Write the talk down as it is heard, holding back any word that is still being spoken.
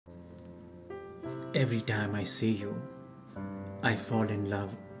Every time I see you, I fall in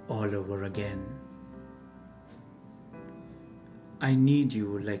love all over again. I need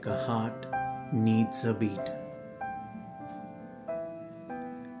you like a heart needs a beat.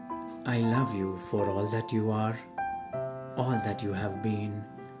 I love you for all that you are, all that you have been,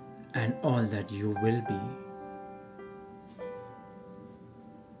 and all that you will be.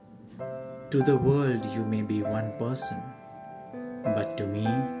 To the world you may be one person, but to me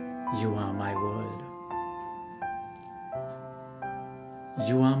you are my world.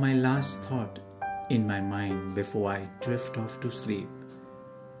 You are my last thought in my mind before I drift off to sleep,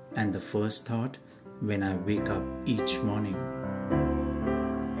 and the first thought when I wake up each morning.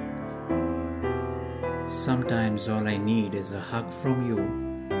 Sometimes all I need is a hug from you,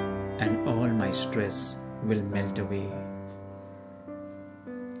 and all my stress will melt away.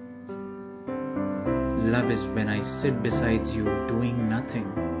 Love is when I sit beside you doing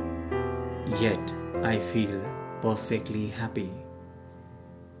nothing, yet I feel perfectly happy.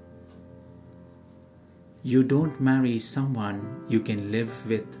 You don't marry someone you can live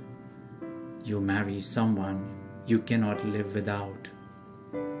with. You marry someone you cannot live without.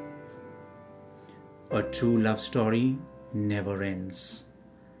 A true love story never ends.